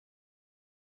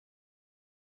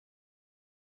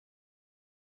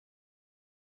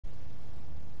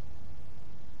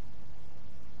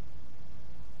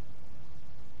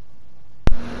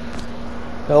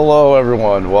Hello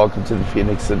everyone, welcome to the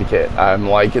Phoenix Syndicate. I'm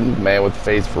Lycan, man with a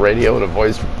face for radio and a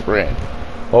voice for print.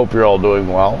 Hope you're all doing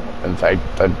well. In fact,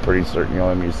 I'm pretty certain you'll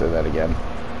let me say that again.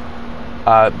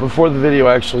 Before the video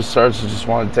actually starts, I just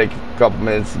want to take a couple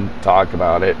minutes and talk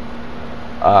about it.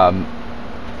 I'm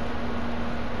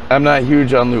not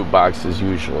huge on loot boxes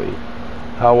usually.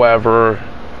 However,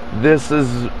 this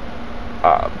is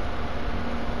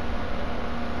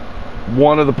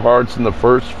one of the parts in the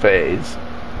first phase.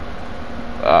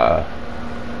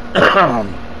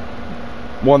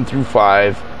 1 through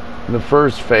 5 in the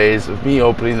first phase of me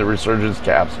opening the Resurgence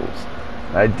capsules.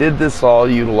 And I did this all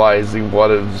utilizing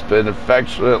what has been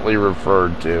affectionately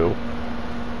referred to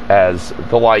as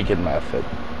the Lycan Method.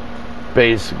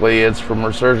 Basically, it's from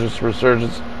Resurgence to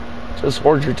Resurgence. Just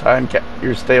hoard your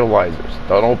stabilizers.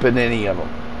 Don't open any of them.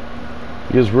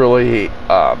 Because really,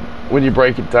 when you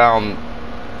break it down,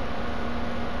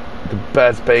 the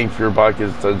best bang for your buck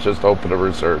is to just open a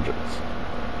Resurgence.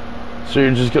 So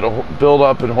you're just going to build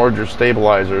up and hoard your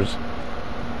stabilizers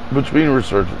between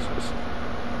Resurgences.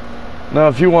 Now,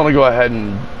 if you want to go ahead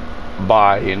and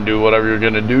buy and do whatever you're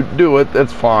going to do it,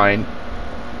 that's fine.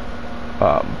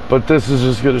 But this is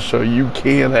just going to show you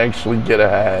can actually get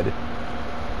ahead.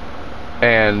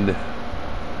 And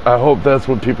I hope that's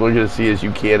what people are going to see, is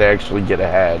you can actually get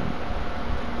ahead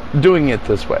doing it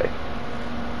this way.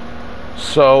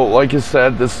 So, like I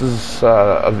said, this is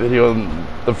a video in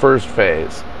the first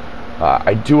phase.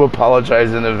 I do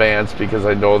apologize in advance because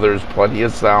I know there's plenty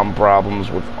of sound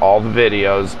problems with all the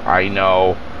videos. I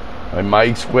know my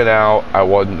mics went out. I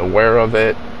wasn't aware of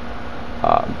it.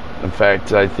 In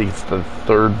fact, I think it's the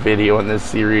third video in this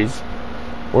series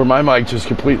where my mic just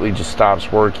completely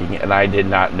stops working, and I did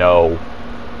not know.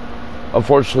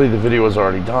 Unfortunately, the video was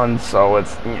already done, so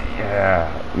it's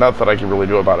nothing I can really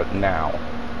do about it now.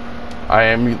 I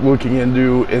am looking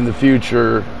into, in the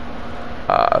future,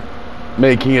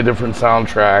 making a different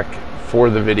soundtrack for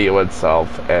the video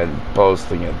itself and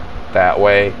posting it that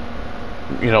way.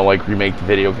 You know, like remake the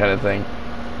video kind of thing.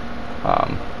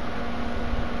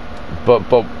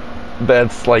 But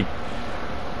that's like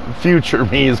future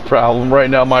me's problem. Right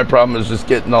now, my problem is just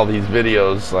getting all these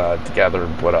videos together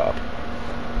and put up.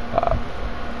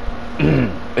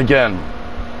 Again,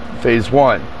 phase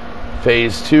 1.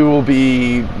 Phase 2 will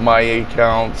be my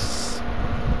accounts,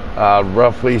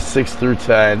 roughly 6 through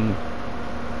 10.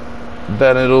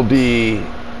 Then it'll be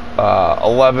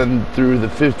 11 through the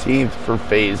 15th for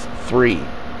phase 3.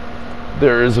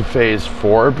 There is a phase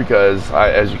 4 because,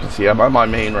 as you can see, I'm on my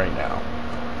main right now.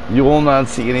 You will not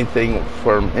see anything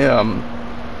from him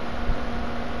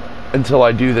until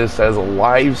I do this as a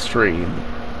live stream.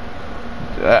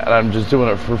 And I'm just doing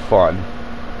it for fun,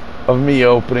 of me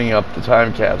opening up the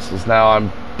time capsules. Now I'm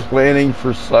planning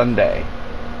for Sunday.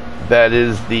 That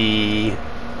is the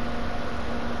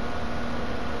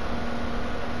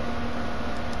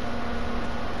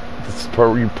this part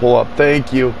where you pull up.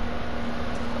 Thank you.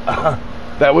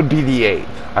 That would be the 8th.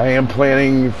 I am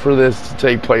planning for this to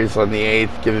take place on the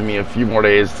 8th, giving me a few more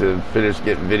days to finish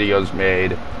getting videos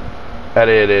made,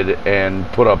 edited, and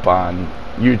put up on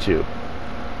YouTube.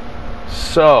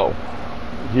 So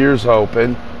here's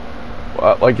hoping.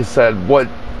 Like I said, what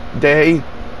day?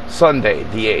 Sunday,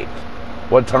 the 8th.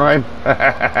 What time?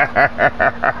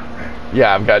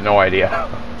 Yeah, I've got no idea.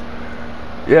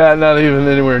 Yeah, not even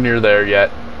anywhere near there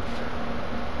yet.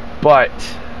 But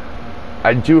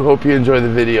I do hope you enjoy the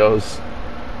videos.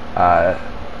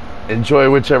 Enjoy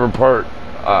whichever part.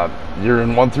 You're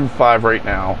in 1 through 5 right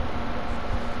now.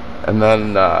 And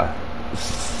then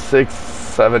 6,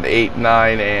 7, 8,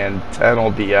 9, and 10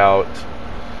 will be out.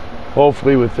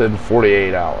 Hopefully within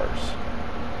 48 hours.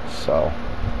 So,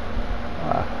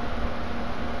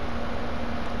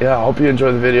 yeah, I hope you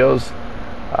enjoy the videos.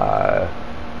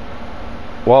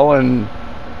 Well, and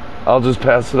I'll just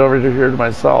pass it over to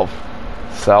myself.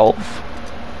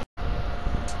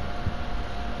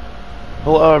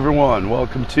 Hello everyone,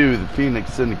 welcome to the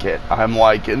Phoenix Syndicate. I'm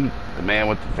Lycan, the man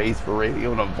with the face for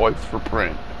radio and a voice for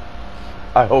print.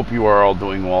 I hope you are all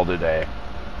doing well today.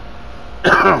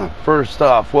 First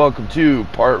off, welcome to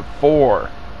part 4.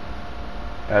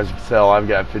 As you can tell, I've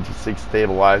got 56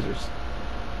 stabilizers.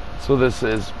 So this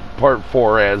is part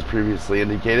 4, as previously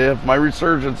indicated, of my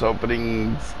Resurgence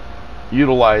openings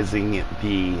utilizing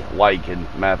the Lycan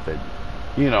Method.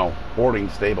 You know, hoarding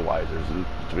stabilizers in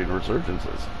between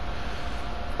Resurgences.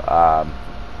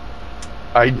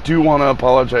 I do want to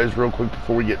apologize real quick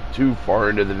before we get too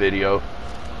far into the video.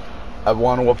 I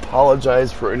want to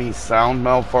apologize for any sound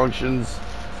malfunctions.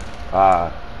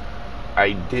 I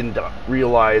didn't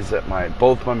realize that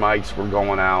both my mics were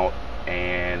going out,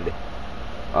 and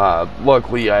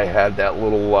luckily I had that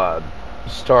little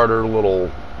starter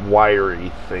little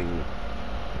wiry thing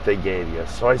they gave you.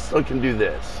 So I still can do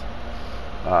this.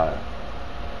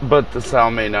 But the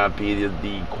sound may not be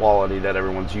the quality that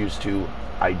everyone's used to.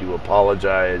 I do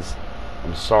apologize.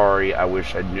 I'm sorry. I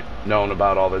wish I'd known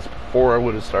about all this before I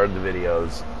would have started the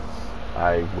videos.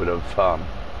 I would have,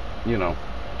 you know,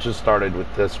 just started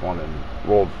with this one and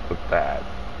rolled with that.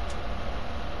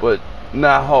 But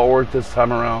not how it worked this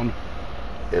time around.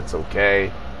 It's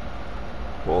okay.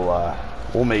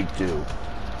 We'll make do.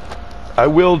 I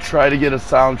will try to get a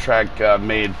soundtrack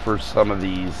made for some of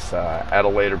these at a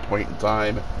later point in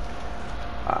time.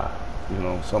 You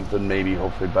know, something maybe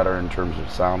hopefully better in terms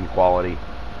of sound quality.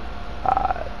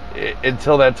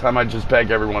 Until that time, I just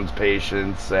beg everyone's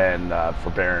patience and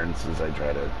forbearance as I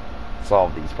try to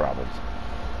solve these problems.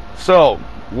 So,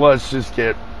 let's just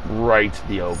get right to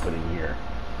the opening here.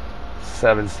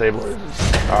 7 stabilizers.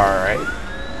 Alright.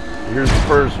 Here's the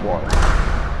first one.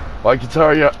 Well, I can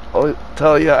tell you,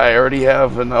 I already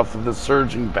have enough of the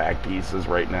surging back pieces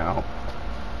right now.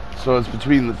 So it's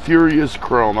between the Furious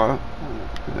Chroma,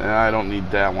 and I don't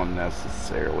need that one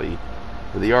necessarily,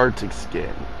 or the Arctic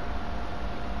Skin.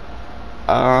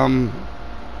 I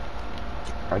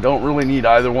don't really need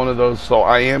either one of those, so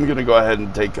I am going to go ahead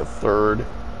and take a third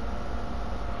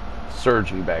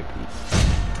surging back piece.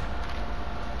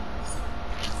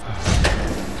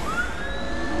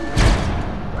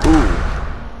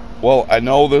 Well, I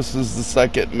know this is the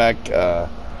second mech back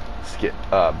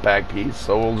piece,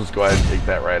 so we'll just go ahead and take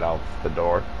that right out the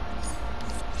door.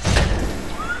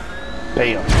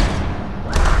 Bam.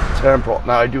 Temporal.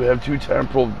 Now, I do have 2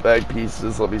 temporal back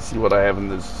pieces. Let me see what I have in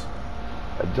this.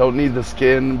 I don't need the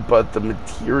skin, but the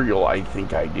material, I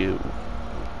think I do.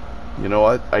 You know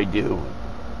what? I do.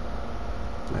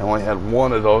 I only had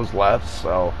 1 of those left,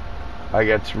 so I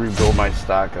got to rebuild my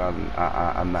stock on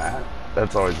that.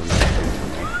 That's always a nice thing for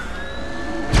me.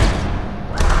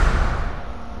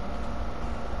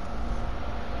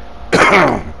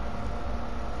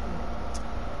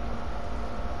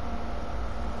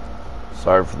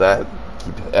 Sorry for that.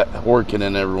 Keep working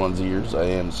in everyone's ears. I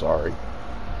am sorry.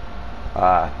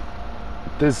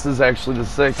 This is actually the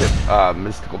second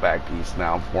mystical back piece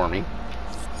now for me.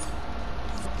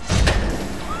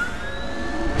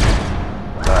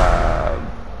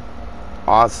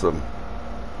 Awesome.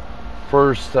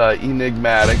 First,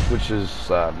 enigmatic, which is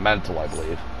mental, I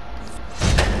believe.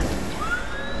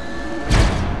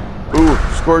 Ooh,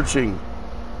 scorching.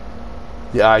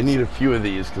 Yeah, I need a few of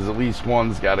these because at least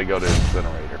one's got to go to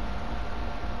incinerator.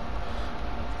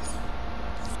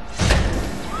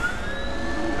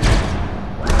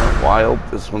 Wild.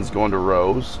 This one's going to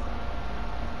Rose.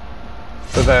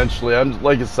 Eventually,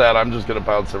 like I said, I'm just gonna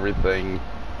bounce everything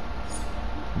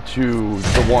to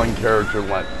the one character and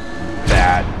let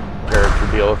that character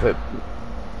deal with it.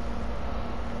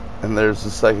 And there's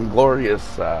the second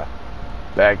glorious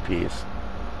back piece.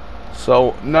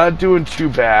 So not doing too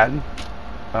bad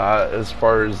as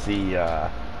far as the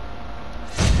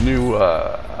new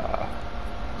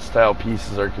style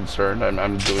pieces are concerned.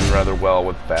 I'm doing rather well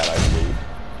with that, I believe.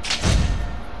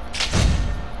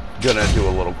 Gonna do a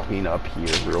little cleanup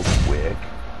here real quick.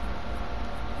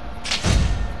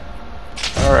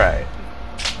 Alright.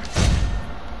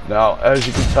 Now, as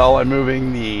you can tell, I'm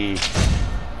moving the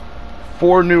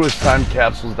 4 newest time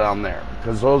capsules down there,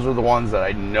 because those are the ones that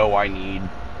I know I need.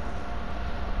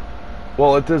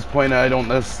 Well, at this point, I don't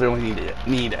necessarily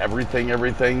need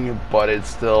everything, but it's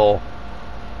still,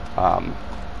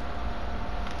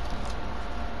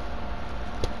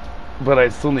 but I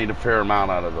still need a fair amount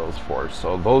out of those 4.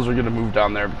 So those are going to move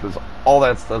down there because all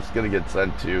that stuff's going to get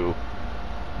sent to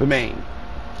the main.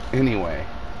 Anyway,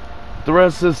 the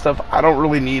rest of this stuff I don't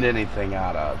really need anything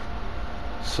out of.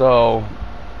 So,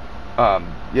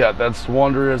 yeah, that's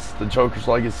Wondrous, the Joker's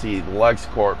Legacy, the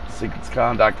LexCorp, the Secrets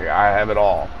Conductor. I have it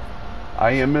all.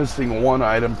 I am missing 1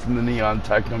 item from the Neon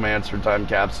Technomancer time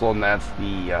capsule, and that's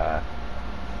the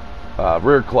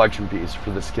rare collection piece for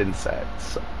the skin set.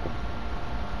 So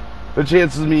the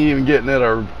chances of me even getting it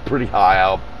are pretty high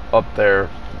up there,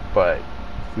 but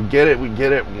if we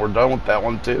get it, and we're done with that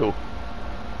one too.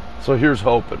 So here's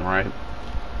hoping, right?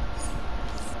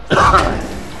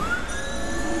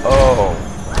 Oh.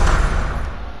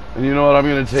 And you know what? I'm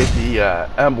going to take the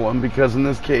emblem, because in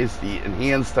this case, the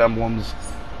enhanced emblems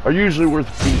are usually worth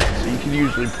feet, so you can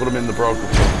usually put them in the broker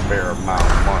for a fair amount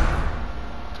of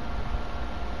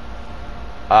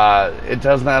money. It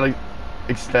does not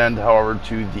extend, however,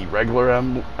 to the regular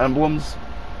emblems.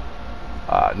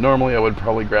 Normally I would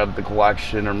probably grab the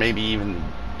collection or maybe even the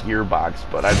gearbox,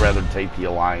 but I'd rather take the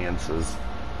alliances.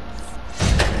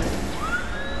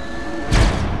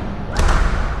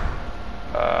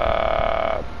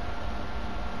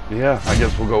 Yeah, I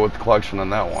guess we'll go with the collection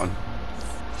on that one.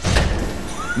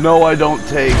 No, I don't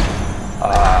take...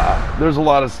 there's a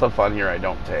lot of stuff on here I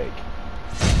don't take.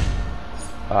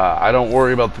 I don't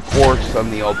worry about the quarks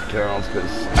on the alt accounts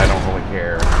because I don't really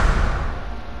care.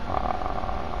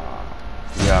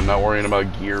 Yeah, I'm not worrying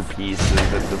about gear pieces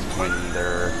at this point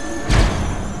either.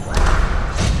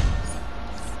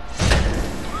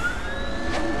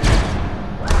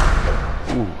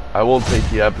 Ooh, I will take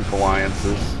the Epic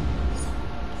Alliances.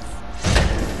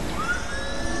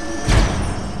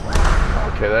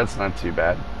 Okay, that's not too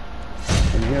bad.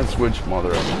 Enhanced Witch Mother.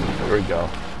 There we go.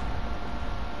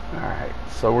 Alright,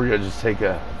 so we're going to just take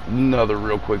another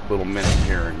real quick little minute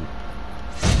here and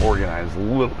organize a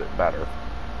little bit better.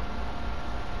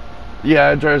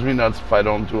 Yeah, it drives me nuts if I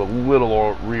don't do a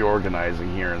little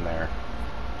reorganizing here and there.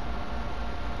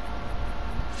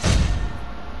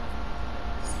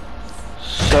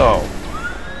 So,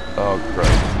 oh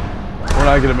crap. We're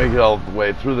not going to make it all the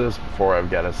way through this before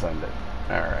I've got to send it.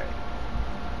 Alright.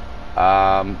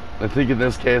 I think in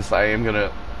this case I am going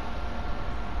to...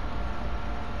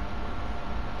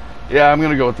 Yeah, I'm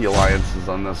going to go with the alliances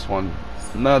on this one.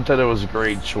 Not that it was a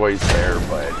great choice there,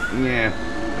 but yeah.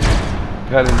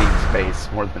 Kind of need space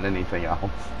more than anything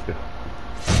else.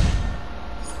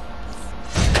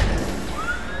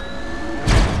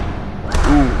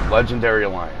 Ooh, Legendary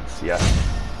Alliance, yes.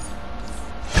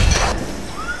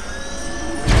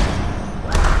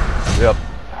 Yep.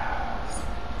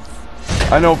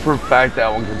 I know for a fact that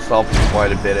one can sell for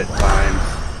quite a bit at times.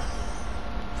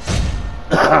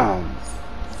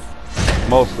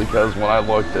 Mostly because when I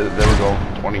looked at it, they were going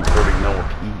 20, 30 mil a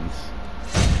piece.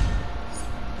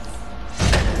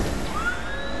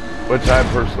 Which I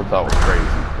personally thought was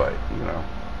crazy, but, you know.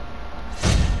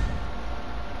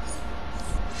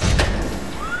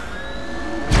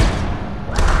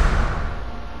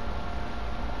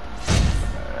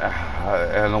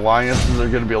 And alliances are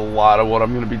going to be a lot of what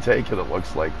I'm going to be taking, it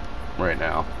looks like, right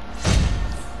now.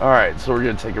 Alright, so we're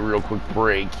going to take a real quick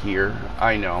break here.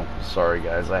 I know. Sorry,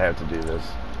 guys. I have to do this.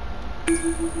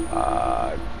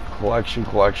 Collection,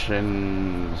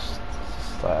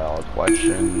 style,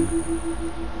 collection.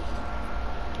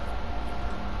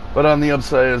 But on the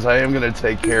upside is I am going to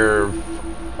take care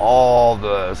of all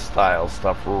the style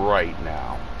stuff right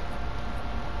now.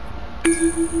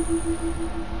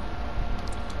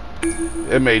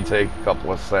 It may take a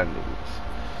couple of sendings.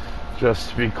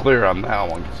 Just to be clear on that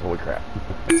one, because holy crap.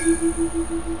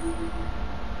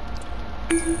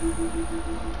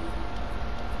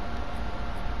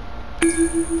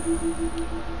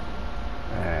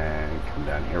 And come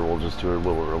down here, we'll just do a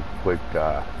little real quick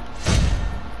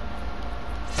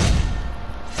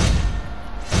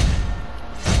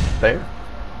there.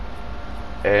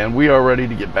 And we are ready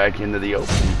to get back into the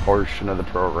open portion of the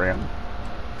program.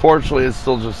 Fortunately, it's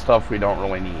still just stuff we don't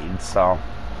really need, so...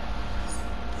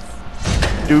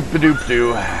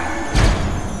 Doop-a-doop-doo.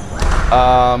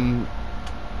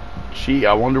 Gee,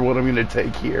 I wonder what I'm going to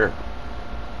take here.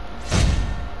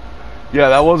 Yeah,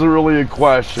 that wasn't really a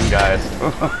question, guys.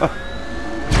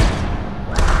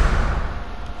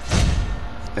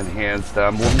 Enhanced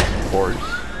emblems, of course.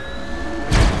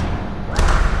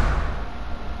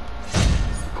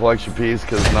 Collection piece,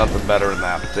 because nothing better than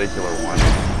that particular one.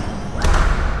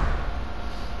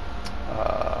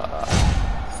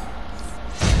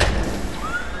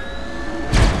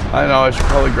 I know, I should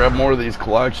probably grab more of these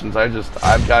collections. I've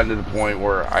gotten to the point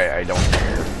where I don't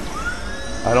care.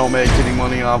 I don't make any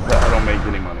money off it. I don't make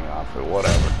any money off it.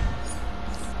 Whatever.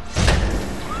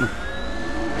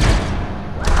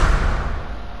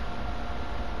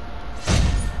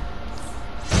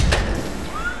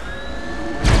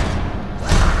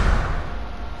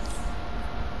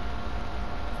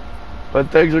 But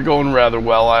things are going rather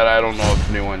well. I don't know if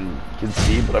anyone can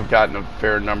see, but I've gotten a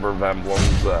fair number of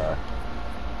emblems.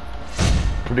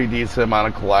 Pretty decent amount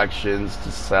of collections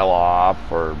to sell off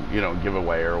or, you know, give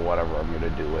away or whatever I'm going to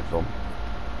do with them.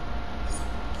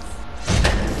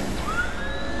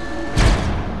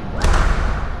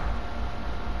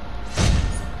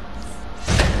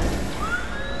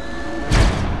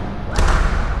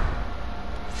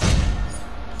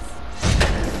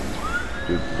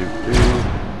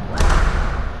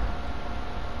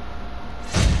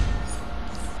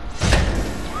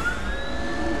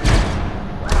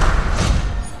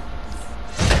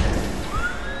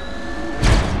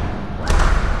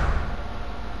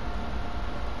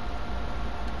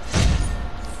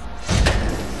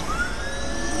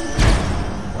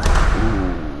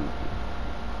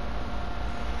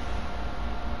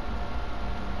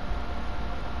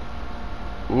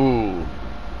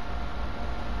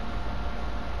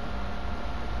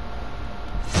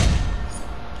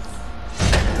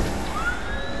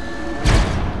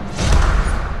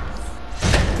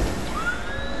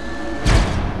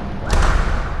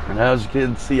 As you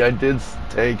can see, I did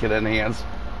take an enhanced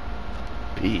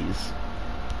piece.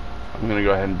 I'm going to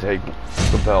go ahead and take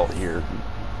the belt here.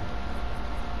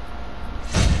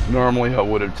 Normally I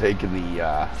would have taken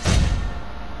the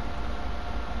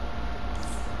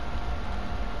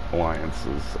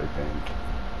alliances, I think.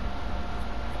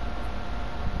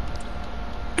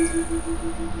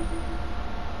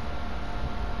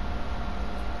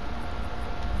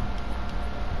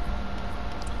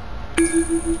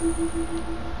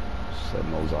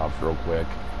 Setting those off real quick.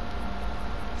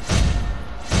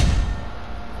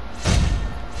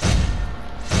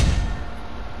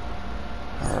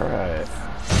 Alright.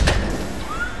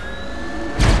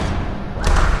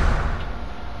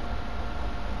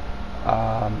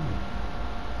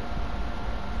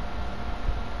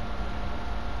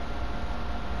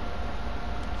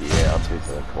 Yeah, I'll take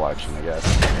the collection, I guess.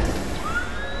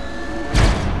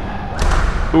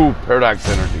 Ooh, Paradox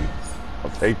Energy.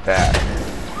 I'll take that.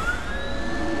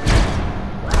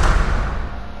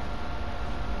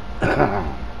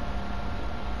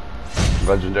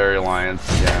 Legendary Alliance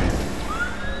again.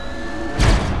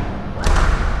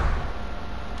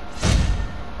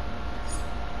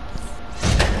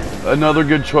 Another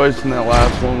good choice in that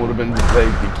last one would have been to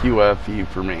take the QFE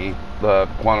for me. The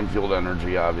Quantum Field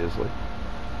Energy, obviously.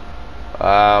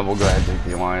 We'll go ahead and take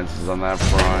the alliances on that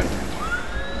front.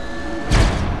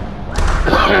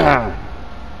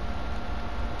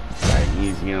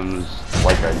 Magnesiums,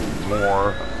 like I need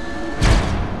more.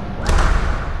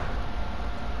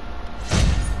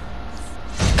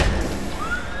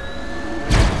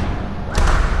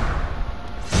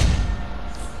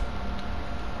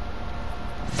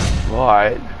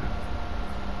 But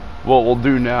what we'll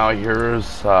do now here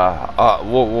is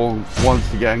we'll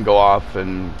once again go off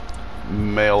and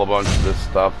mail a bunch of this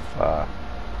stuff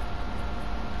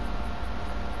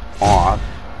off.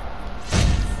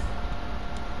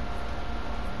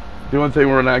 The only thing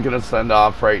we're not going to send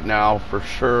off right now for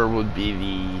sure would be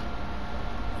the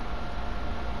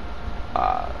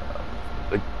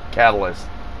catalyst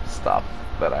stuff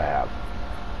that I have.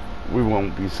 We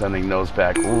won't be sending those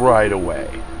back right away.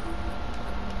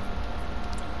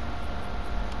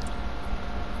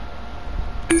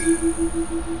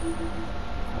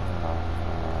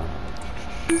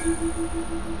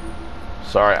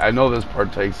 Sorry, I know this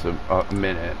part takes a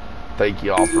minute. Thank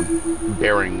you all for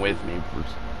bearing with me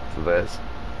for this.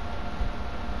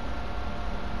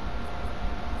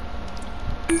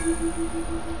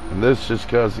 And this just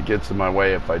because it gets in my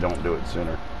way if I don't do it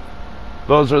sooner.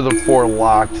 Those are the 4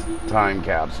 locked time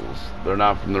capsules. They're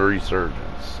not from the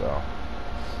Resurgence, so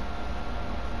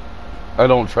I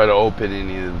don't try to open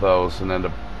any of those and end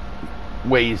up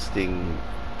wasting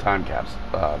time caps.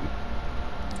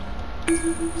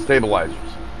 Stabilizers.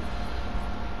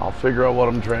 I'll figure out what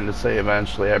I'm trying to say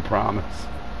eventually, I promise.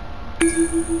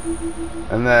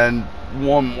 And then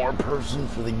one more person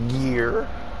for the gear.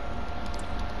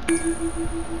 There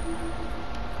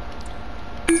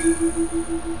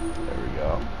we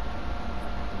go.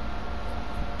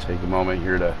 Take a moment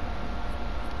here to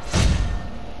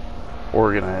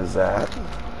organize that.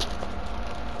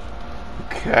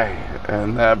 Okay,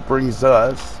 and that brings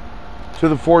us to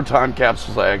the 4 time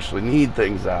capsules I actually need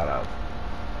things out of.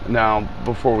 Now,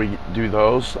 before we do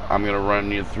those, I'm going to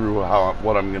run you through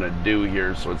what I'm going to do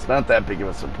here, so it's not that big of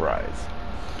a surprise.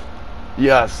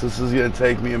 Yes, this is going to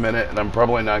take me a minute, and I'm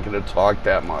probably not going to talk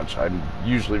that much. I'm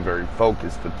usually very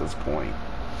focused at this point.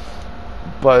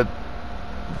 But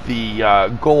the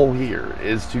goal here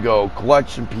is to go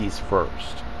collection piece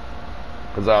first,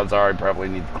 because odds are I probably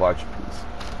need the collection piece.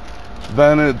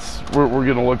 Then we're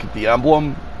going to look at the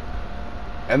emblem,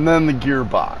 and then the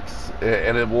gearbox.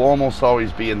 And it will almost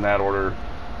always be in that order,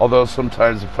 although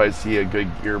sometimes if I see a good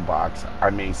gearbox, I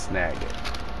may snag it.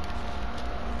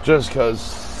 Just because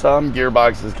some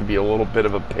gearboxes can be a little bit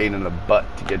of a pain in the butt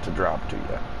to get to drop to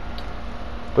you.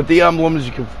 But the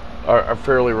emblems are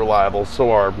fairly reliable,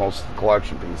 so are most of the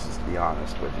collection pieces, to be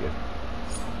honest with you.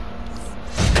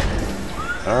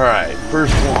 Alright,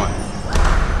 first one.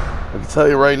 I can tell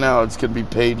you right now it's going to be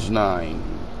page 9,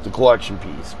 the collection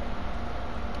piece.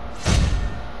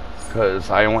 Because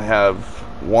I only have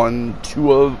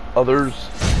 2 others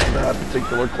in that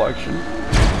particular collection.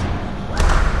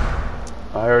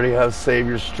 I already have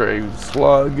Savior Stray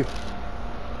Slug.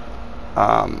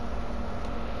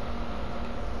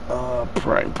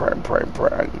 Prime.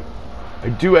 I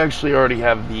do actually already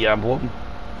have the emblem,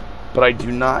 but I do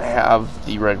not have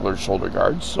the regular shoulder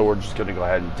guards, so we're just going to go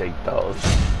ahead and take those.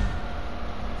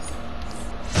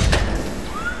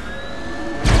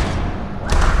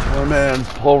 Man's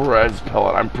pulverized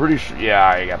pellet. I'm pretty sure. Yeah,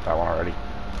 I got that one already.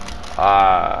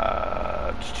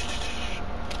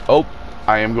 Oh,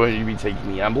 I am going to be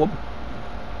taking the emblem.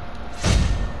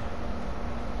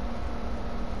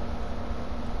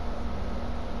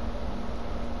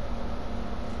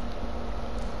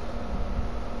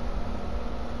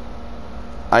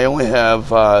 I only have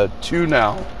 2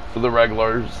 now for the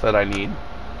regulars that I need.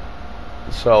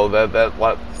 So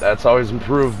that's always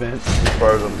improvement as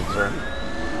far as I'm concerned.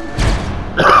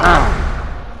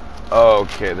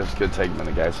 Okay, this could take a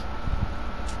minute, guys.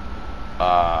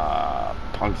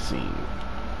 Punk scene.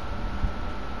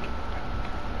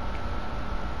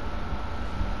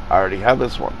 I already have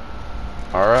this one.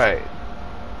 Alright.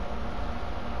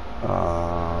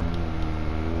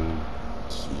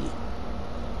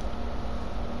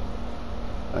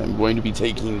 I'm going to be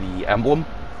taking the emblem.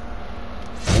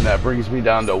 And that brings me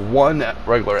down to 1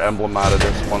 regular emblem out of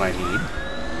this one I need.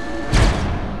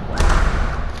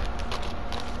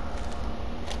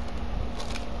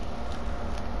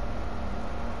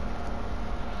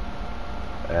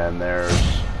 And there's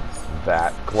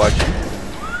that collection.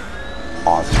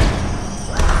 Awesome.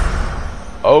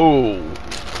 Oh.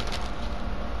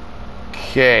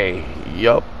 Okay.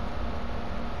 Yup.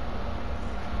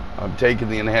 I'm taking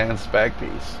the enhanced back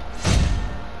piece.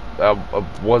 That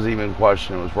wasn't even a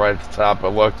question. It was right at the top. I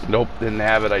looked. Nope, didn't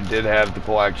have it. I did have the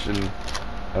collection.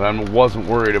 And I wasn't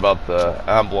worried about the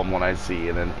emblem when I see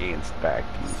an enhanced back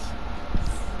piece.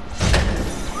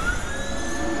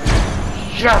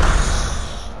 Yes!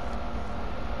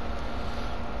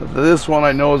 This one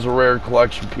I know is a rare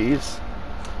collection piece.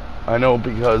 I know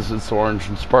because it's orange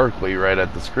and sparkly right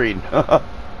at the screen.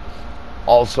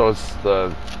 Also, it's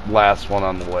the last one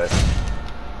on the list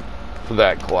for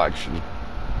that collection.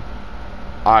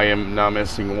 I am now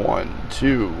missing 1,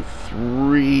 2,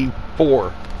 3,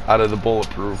 4 out of the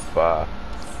bulletproof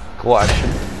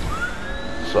collection.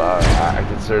 So I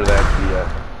consider that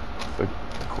to be a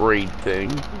great thing.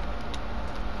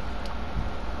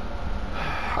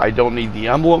 I don't need the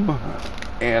emblem,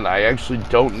 and I actually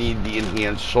don't need the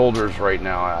enhanced shoulders right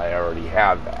now. I already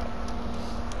have that.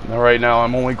 Now, right now,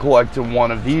 I'm only collecting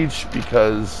 1 of each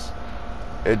because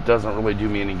it doesn't really do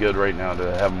me any good right now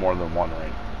to have more than 1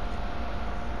 right.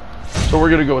 So we're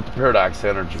going to go with the Paradox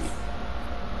Energy.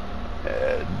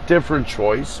 Different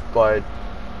choice, but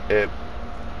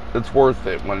it's worth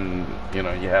it when, you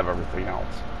know, you have everything else.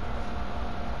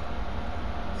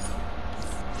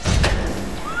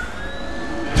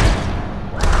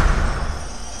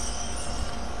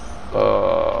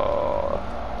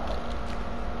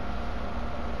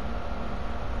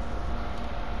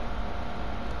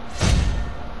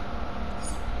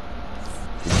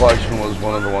 The collection was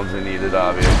one of the ones I needed,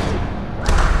 obviously.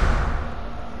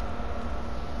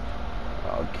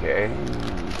 Okay,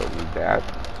 don't need that.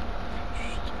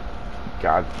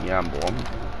 Got the emblem.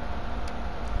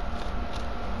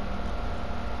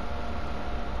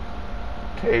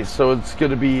 Okay, so it's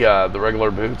gonna be the regular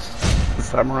boots this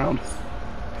time around.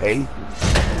 Hey.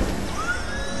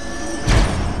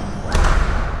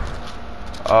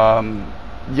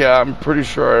 Yeah, I'm pretty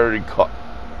sure I already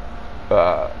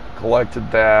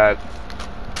collected that.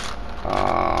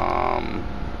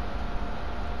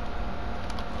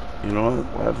 You know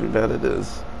what? Laughing Bat it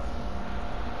is.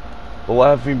 The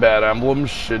Laughing Bat emblem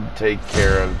should take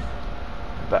care of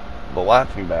the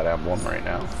Laughing Bat emblem right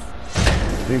now.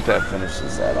 I think that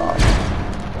finishes that off.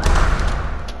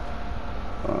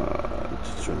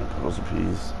 Just trying to puzzle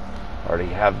piece. Already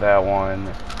have that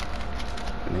one.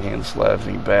 Enhanced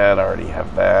Laughing Bat. I already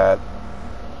have that.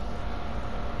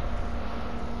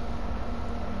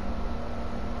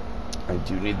 I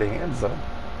do need the hands though.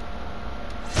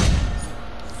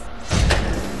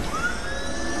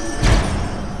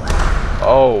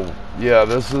 Oh, yeah,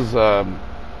 this is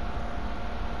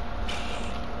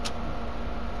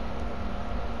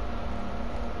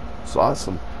it's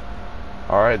awesome.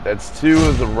 Alright, that's 2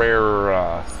 of the rare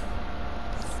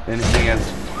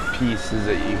enhanced pieces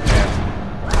that you can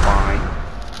find.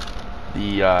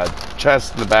 The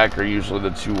chest and the back are usually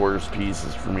the 2 worst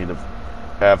pieces for me to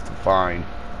have to find.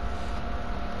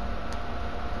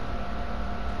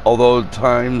 Although at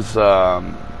times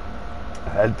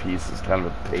headpiece is kind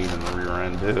of a pain in the rear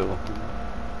end too.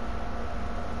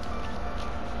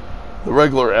 The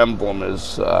regular emblem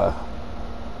is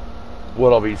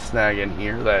what I'll be snagging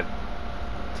here. That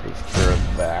takes care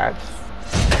of that.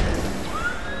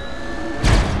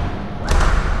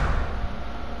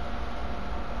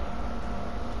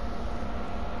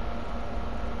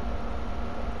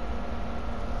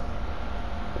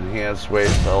 Enhanced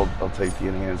waist, I'll take the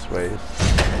enhanced waist.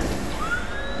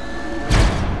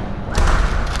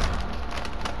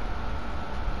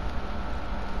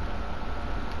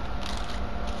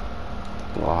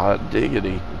 Well, hot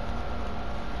diggity.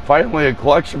 finally a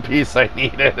collection piece I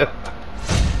needed.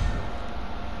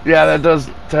 Yeah, that does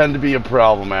tend to be a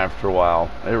problem after a while.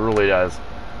 It really does.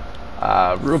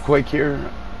 Real quick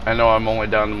here, I know I'm only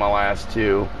down to my last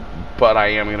two, but I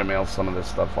am going to mail some of this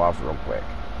stuff off real quick.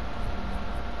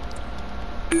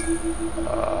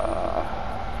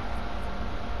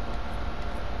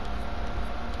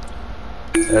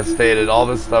 As stated, all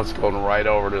this stuff's going right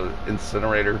over to the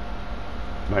incinerator,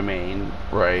 my main,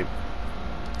 right?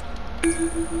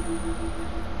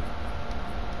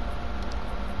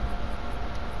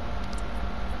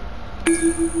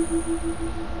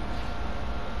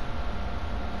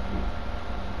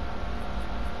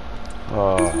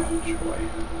 Oh, joy.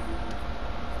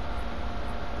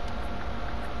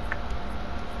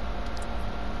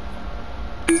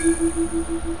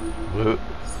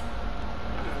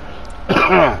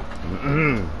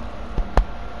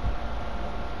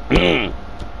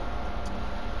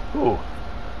 Ooh,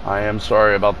 I am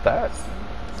sorry about that.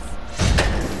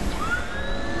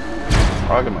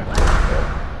 Frog in my foot there.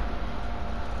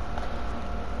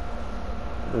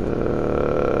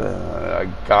 I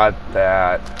got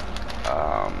that.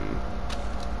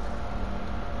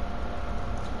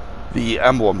 The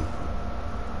emblem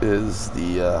is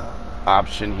the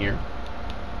option here.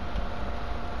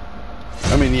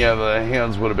 I mean, yeah, the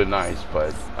hands would have been nice,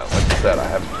 but like I said, I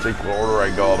have a particular order I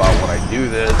go about when I do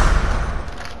this.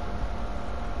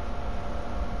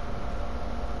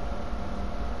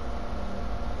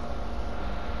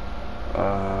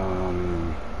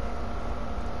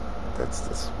 That's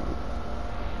this one.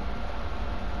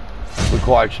 The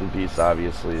collection piece,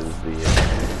 obviously, is the...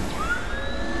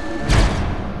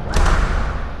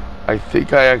 I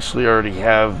think I actually already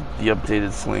have the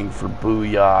updated sling for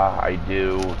Booyah. I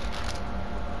do.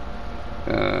 I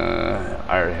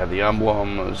already have the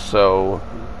emblem, so...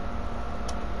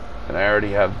 And I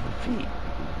already have the feet.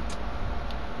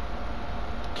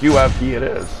 QFE it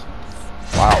is.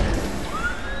 Wow.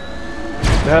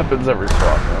 It happens every so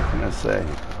often, what can I say?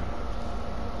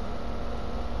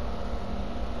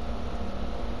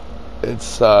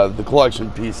 It's the collection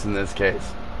piece in this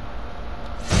case.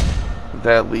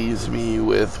 That leaves me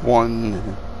with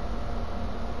 1,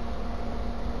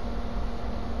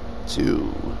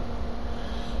 2,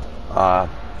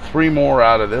 3 more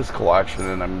out of this collection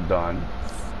and I'm done.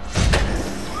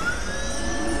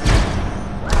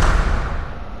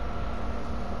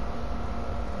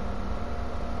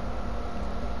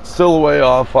 Still a way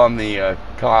off on the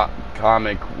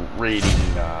comic reading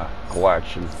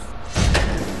collection.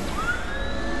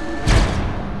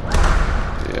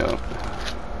 Yeah.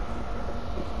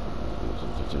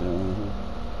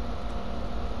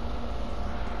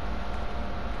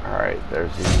 Alright,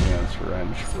 there's the enhanced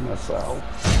wrench for myself.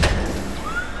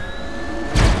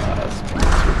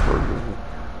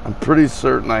 I'm pretty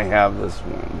certain I have this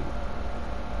one.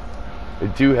 I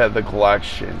do have the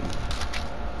collection.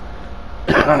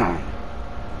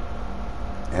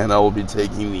 And I will be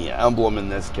taking the emblem in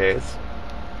this case.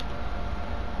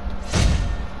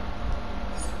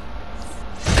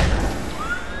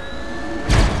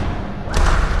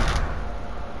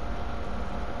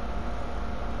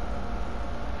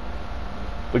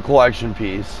 The collection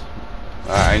piece.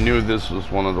 I knew this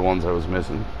was one of the ones I was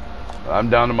missing. I'm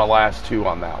down to my last 2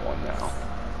 on that one now.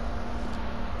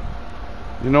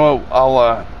 You know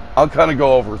what? I'll kind of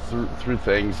go over through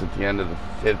things at the end of the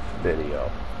 5th video.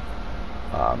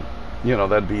 You know,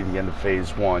 that'd be the end of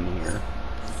phase 1 here.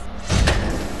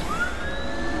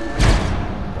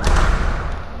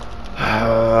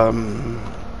 I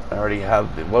already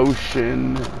have the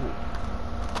lotion.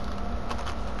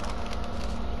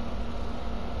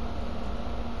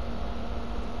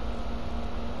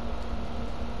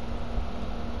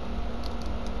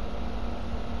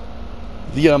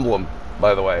 The emblem,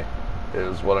 by the way,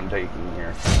 is what I'm taking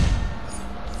here.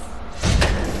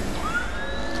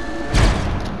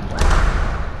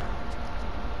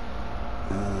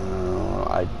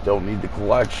 I don't need the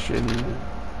collection.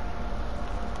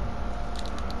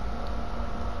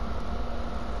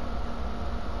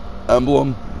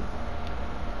 Emblem.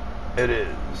 It is.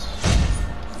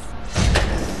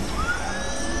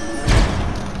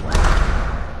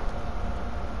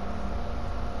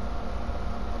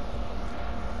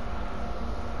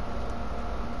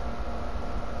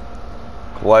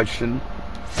 Collection.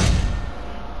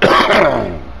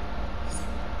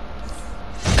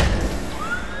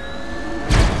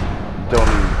 Don't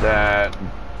need that.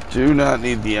 Do not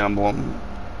need the emblem,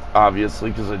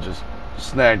 obviously, because I just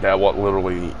snagged that, what,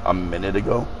 literally a minute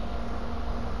ago.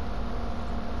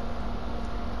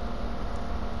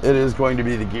 It is going to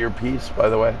be the gear piece, by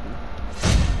the way.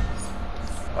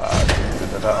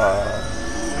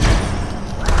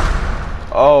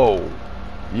 Oh,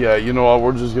 yeah, you know what?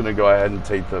 We're just going to go ahead and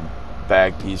take the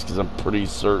back piece because I'm pretty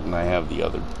certain I have the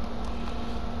other.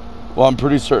 Well, I'm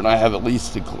pretty certain I have at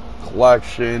least the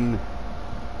collection.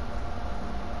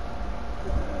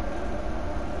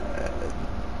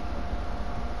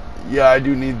 Yeah, I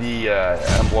do need the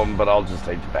emblem, but I'll just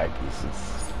take the back piece.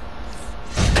 It's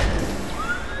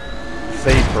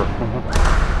safer.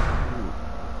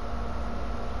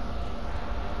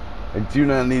 I do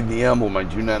not need the emblem. I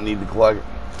do not need the collection.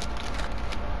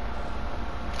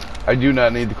 I do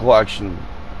not need the collection.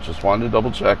 Just wanted to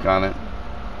double check on it.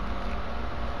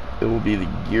 It will be the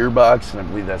gearbox, and I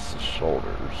believe that's the shoulders.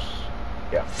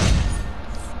 Yeah.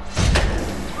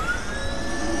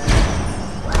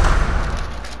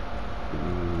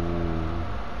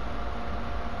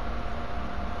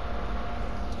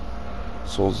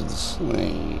 Souls of the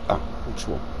Slain. Ah,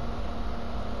 ritual.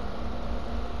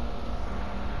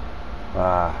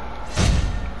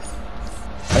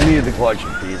 I needed the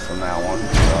collection piece on that one,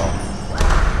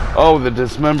 so. Oh, the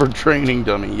dismembered training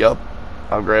dummy. Yup.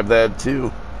 I'll grab that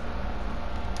too.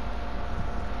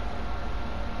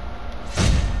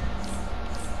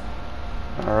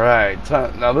 Alright,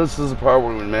 now this is the part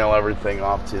where we mail everything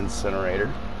off to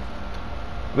Incinerator.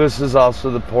 This is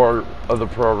also the part of the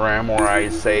program where I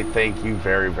say thank you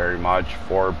very, very much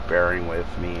for bearing with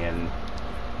me and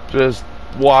just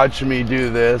watching me do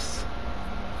this.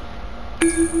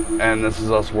 And this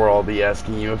is also where I'll be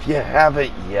asking you, if you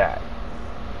haven't yet,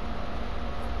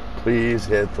 please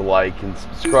hit the like and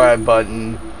subscribe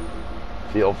button.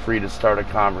 Feel free to start a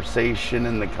conversation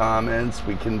in the comments.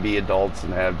 We can be adults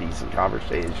and have decent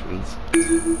conversations.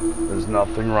 There's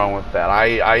nothing wrong with that.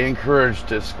 I encourage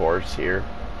discourse here.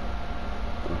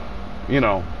 You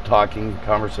know, talking,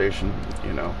 conversation,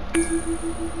 you know,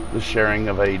 the sharing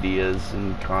of ideas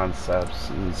and concepts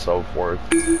and so forth.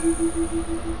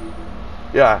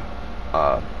 Yeah.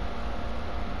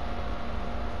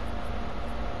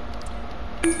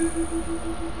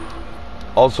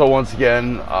 Also, once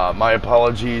again, my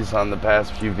apologies on the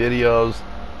past few videos.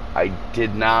 I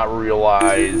did not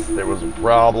realize there was a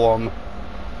problem.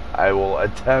 I will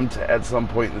attempt at some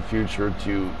point in the future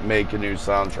to make a new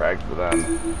soundtrack for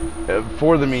them.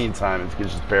 For the meantime, if you could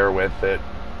just bear with it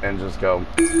and just go,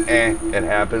 it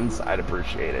happens, I'd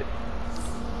appreciate it.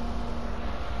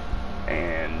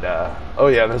 And, oh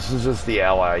yeah, this is just the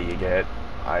ally you get.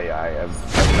 I have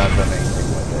not done anything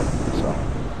with it, so.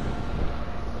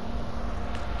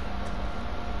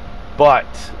 But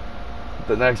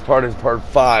the next part is part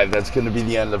 5. That's going to be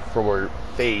the end of for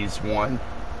phase 1.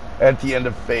 At the end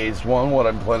of phase 1, what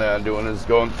I'm planning on doing is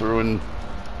going through and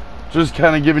just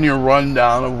kind of giving you a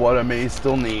rundown of what I may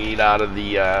still need out of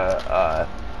the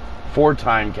 4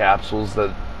 time capsules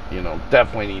that, you know,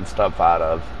 definitely need stuff out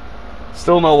of.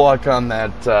 Still no luck on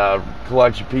that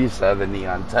collection piece of the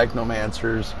Neon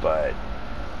Technomancers, but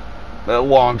a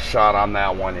long shot on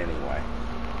that one anyway.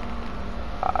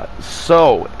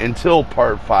 So, until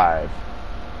part 5,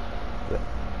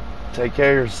 take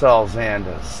care of yourselves, and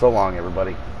so long,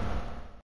 everybody.